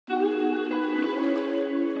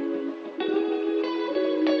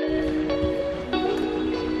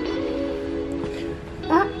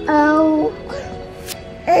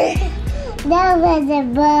was a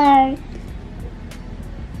bird.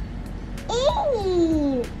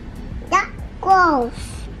 Eee, that's gross.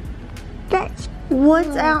 That's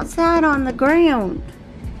what's outside on the ground.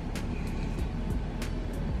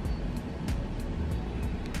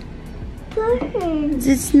 Bird. Is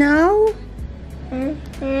it snow?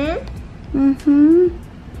 Mm-hmm.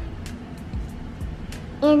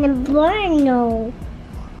 And a bird, no.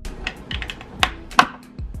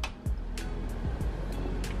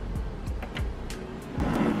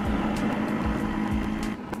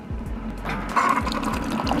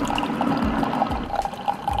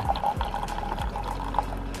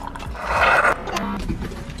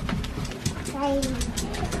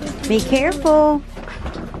 Be careful.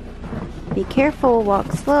 Be careful.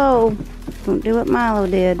 Walk slow. Don't do what Milo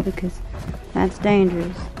did because that's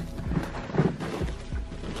dangerous.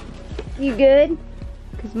 You good?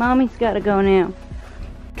 Because Mommy's got to go now.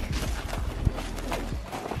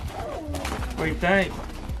 What do you think?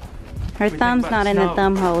 Her thumb's not in the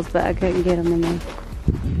thumb holes, but I couldn't get them in there.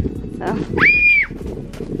 So.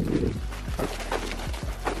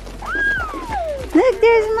 Look,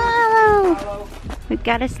 there's Milo. We've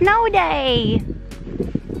got a snow day.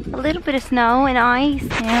 A little bit of snow and ice.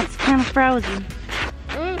 Yeah, it's kind of frozen.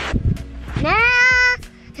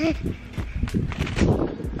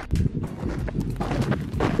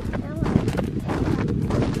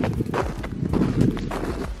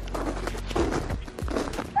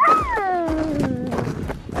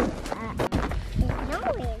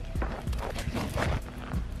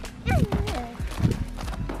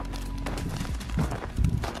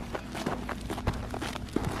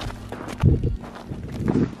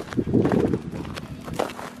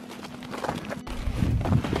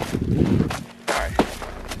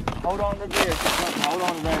 Hold on to this or something. Hold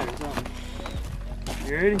on to that or something.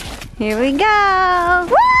 You ready? Here we go.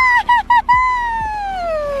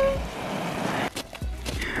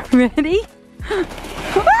 Ready?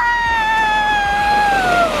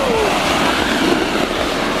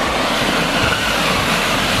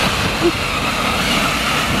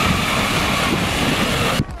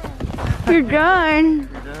 You're done.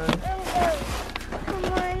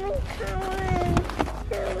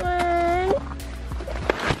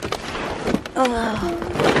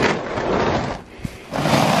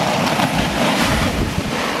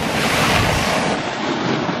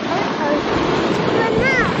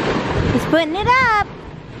 He's putting it up.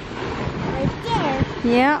 Right there.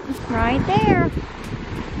 Yep, right there.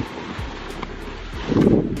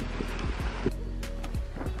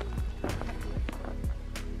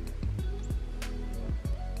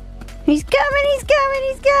 He's coming, he's coming,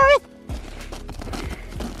 he's coming.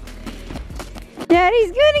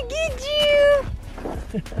 Daddy's gonna get you.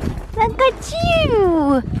 Look at you.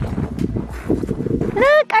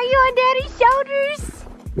 Look, are you on Daddy's shoulders?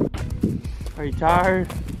 Are you tired?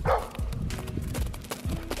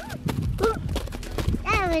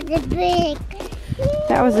 That was a big.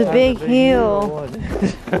 That was a big hill.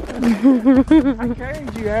 I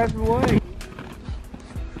carried you halfway.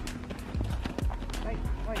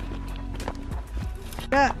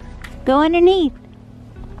 Go underneath.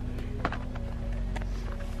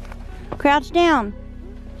 Crouch down.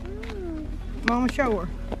 Mama, show her.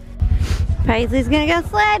 Paisley's gonna go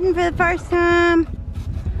sledding for the first time.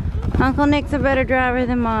 Uncle Nick's a better driver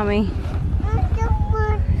than Mommy.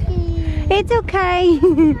 It's okay.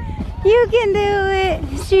 You can do it.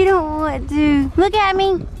 She don't want to. Look at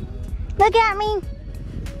me. Look at me.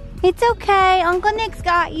 It's okay. Uncle Nick's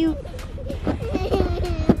got you.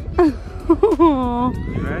 You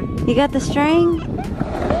ready? You got the string?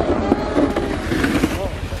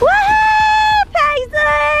 Woohoo!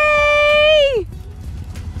 Paisley!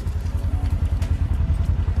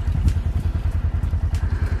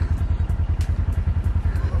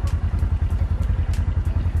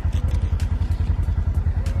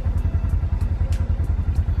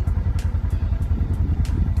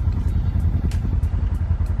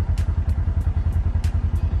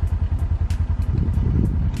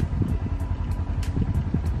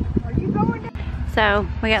 So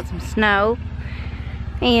we got some snow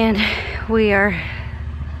and we are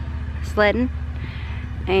sledding,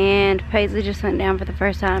 and Paisley just went down for the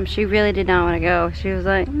first time. She really did not want to go. She was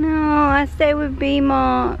like, no, I stay with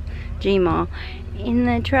G-Ma in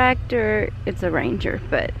the tractor. It's a Ranger,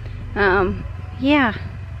 but yeah,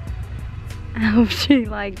 I hope she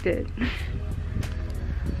liked it.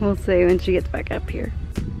 We'll see when she gets back up here.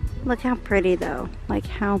 Look how pretty though. Like,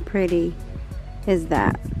 how pretty is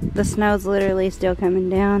that? The snow's literally still coming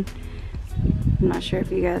down. I'm not sure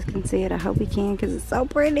if you guys can see it. I hope you can because it's so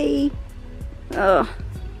pretty. Ugh,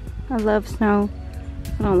 I love snow.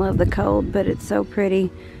 I don't love the cold, but it's so pretty.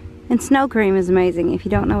 And snow cream is amazing. If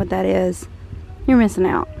you don't know what that is, you're missing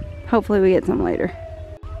out. Hopefully we get some later.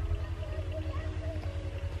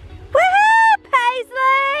 Woohoo,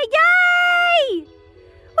 Paisley! Yay!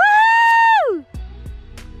 Woo!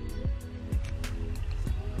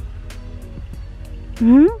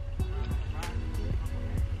 Hmm?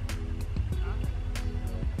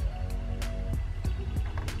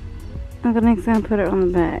 Uncle Nick's gonna put it on the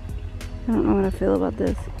back. I don't know what I feel about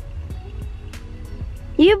this.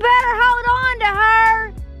 You better hold on to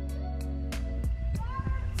her!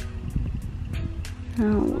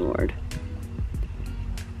 Oh, Lord.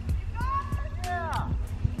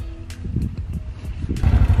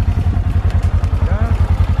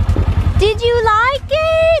 Did you like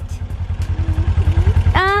it?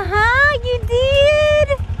 Uh-huh, you did?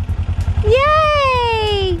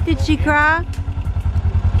 Yay! Did she cry?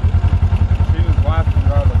 She was wiping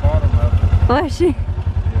right the bottom of it. Was she?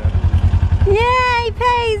 Yeah. Yay,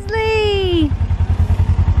 Paisley!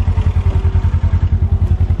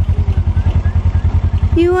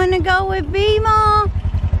 You want to go with B-Ma?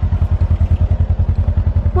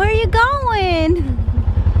 Where are you going?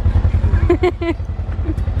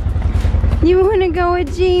 You want to go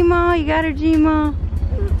with G-Ma? You got her, G-Ma?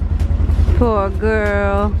 Poor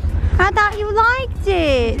girl. I thought you liked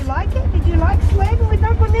it. Did you like it? Did you like sledding with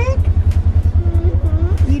Uncle Nick?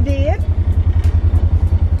 You did?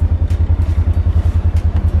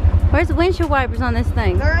 Where's the windshield wipers on this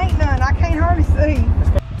thing? There ain't none. I can't hardly see.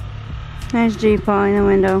 There's G-Pa in the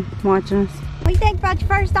window watching us. What do you think about your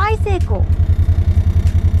first icicle?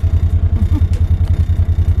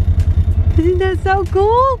 Isn't that so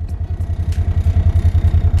cool?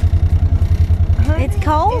 Honey, It's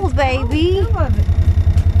cold, baby. Some of it.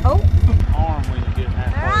 Oh, Arm when you get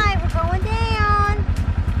halfway. Alright, we're going down.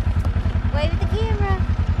 Wave at the camera.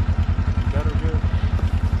 Better good.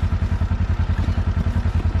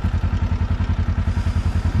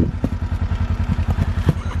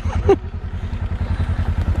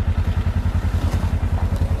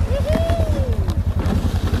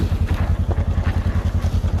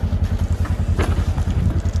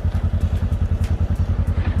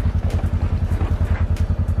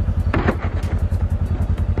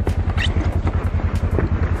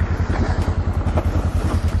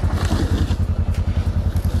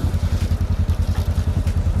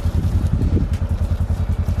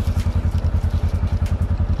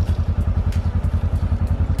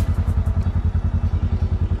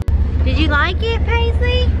 Did you like it,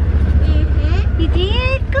 Paisley? You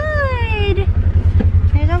did? Good.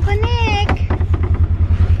 There's Uncle Nick.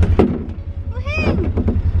 Woohoo!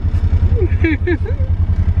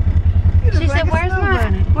 She said,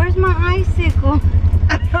 where's my icicle?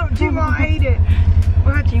 G-Ma ate it.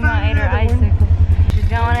 We'll have to G-Ma find ate her another one. icicle. She's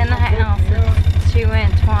going in the house. She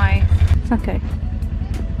went twice. It's okay.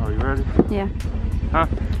 Oh, you ready? Yeah. Huh?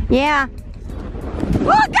 Yeah.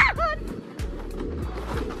 Oh, God!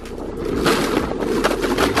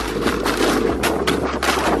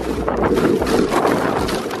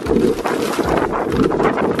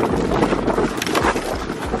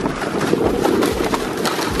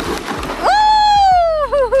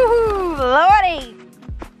 Ooh, Lordy!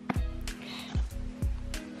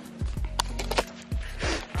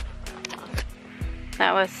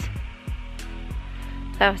 That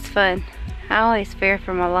was fun. I always fear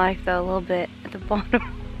for my life though a little bit at the bottom.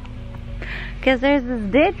 Cause there's this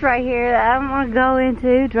ditch right here that I don't want to go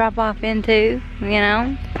into, drop off into, you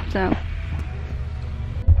know? So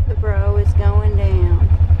the bro is going down.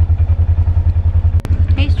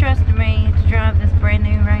 He's trusting me to drive this brand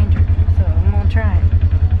new Ranger, so I'm gonna try it.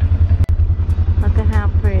 Look at how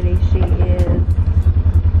pretty she is.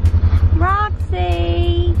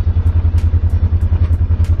 Roxy!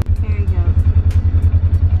 Here you go.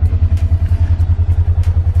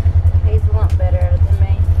 He's a lot better at it than me.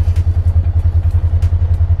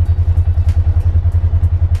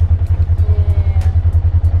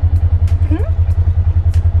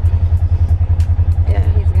 Yeah,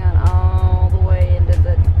 he's gone all the way into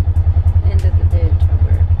the ditch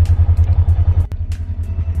over.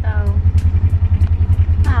 So,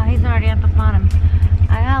 oh, he's already at the bottom.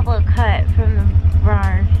 I got a little cut from the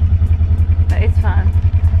briars, but it's fine.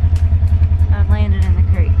 I've landed in the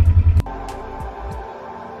creek.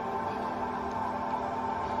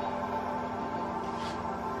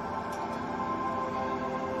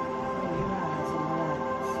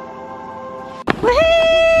 Woohoo!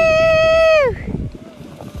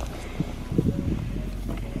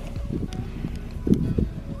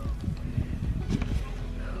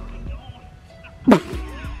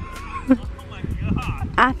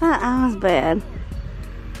 I thought I was bad.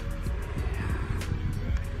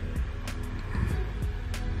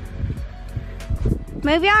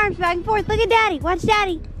 Move your arms back and forth. Look at Daddy. Watch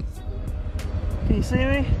Daddy. Can you see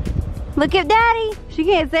me? Look at Daddy. She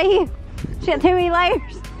can't see you. She got too many layers.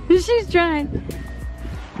 She's trying.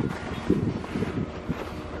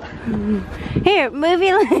 Here, move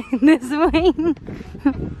your leg this way.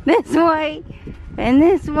 This way. And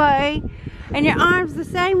this way. And your arms the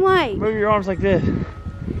same way. Move your arms like this.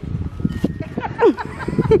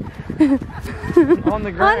 On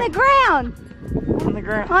the ground. On the ground. On the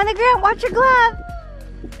ground. On the ground. Watch your glove.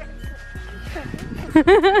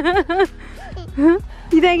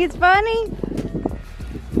 You think it's funny?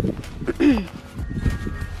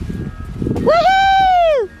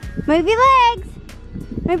 Woohoo! Move your legs.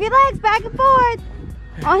 Move your legs back and forth.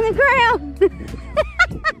 On the ground.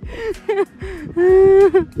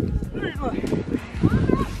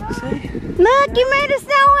 See? Look, you made a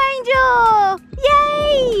snow angel!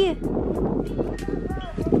 Yay!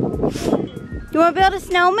 You want to build a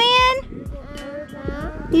snowman?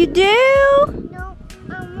 You do? No,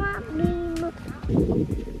 I'm not being.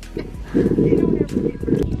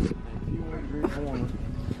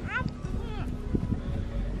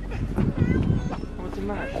 What's the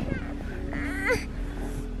matter?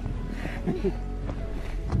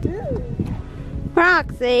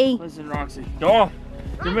 Roxy. Listen, Roxy. Oh,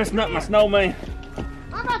 you're messing up my snowman.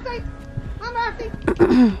 I'm Roxy. I'm Roxy.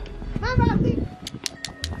 I'm Roxy.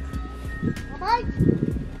 I'm bite.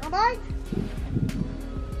 I'm bite.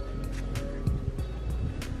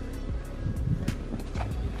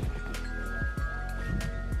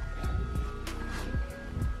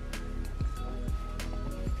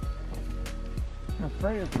 I'm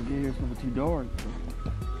afraid if we get here, it's gonna be too dark.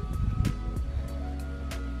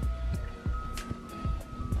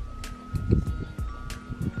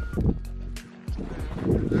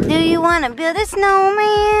 Do you want to build a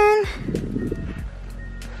snowman?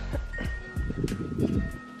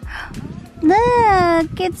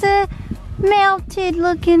 Look, it's a melted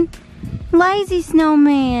looking lazy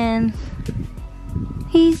snowman.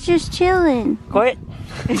 He's just chilling. Quiet.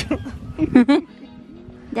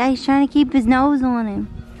 Daddy's trying to keep his nose on him.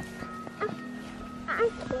 I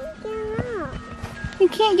can't get up. You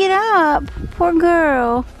can't get up. Poor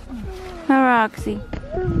girl. Hi, Roxy.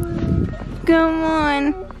 Come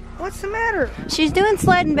on. What's the matter? She's doing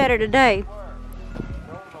sledding better today.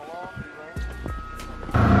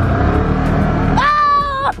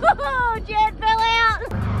 Oh! Jed fell out.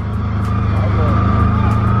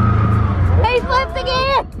 He flipped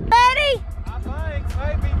again. Ready? I think,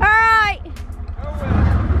 maybe. All right.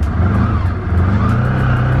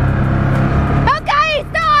 Okay,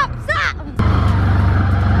 stop, stop.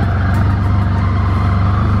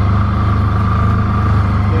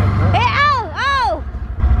 Hey, oh, oh.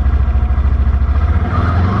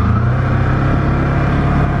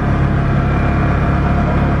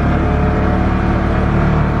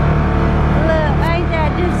 Look, ain't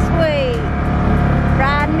that just sweet?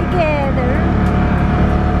 Riding together.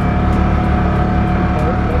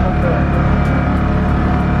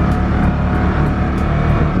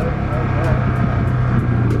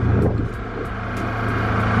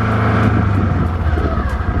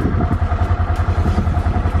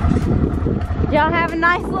 Y'all have a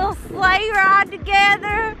nice little sleigh ride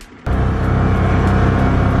together.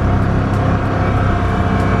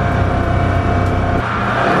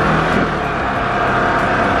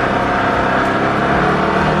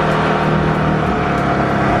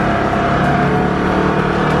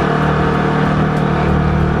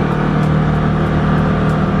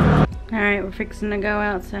 Alright, we're fixing to go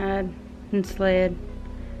outside and sled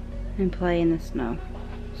and play in the snow.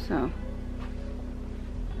 So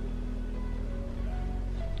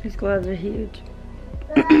these gloves are huge.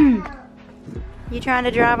 You trying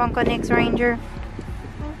to drive Uncle Nick's Ranger?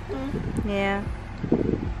 Yeah. I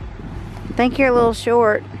think you're a little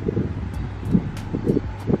short.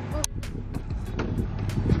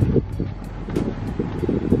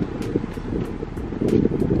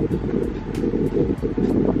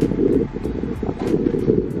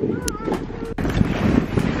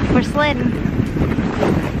 We're sledding.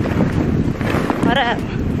 What up?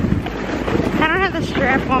 I don't have the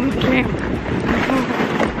strap on the camera.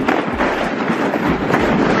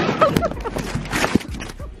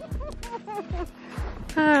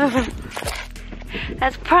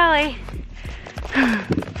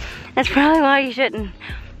 That's probably why you shouldn't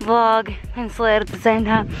vlog and sled at the same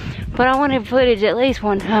time. But I wanted footage at least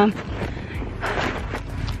one time.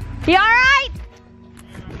 You alright?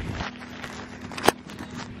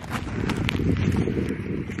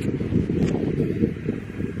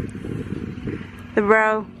 The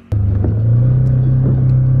bro.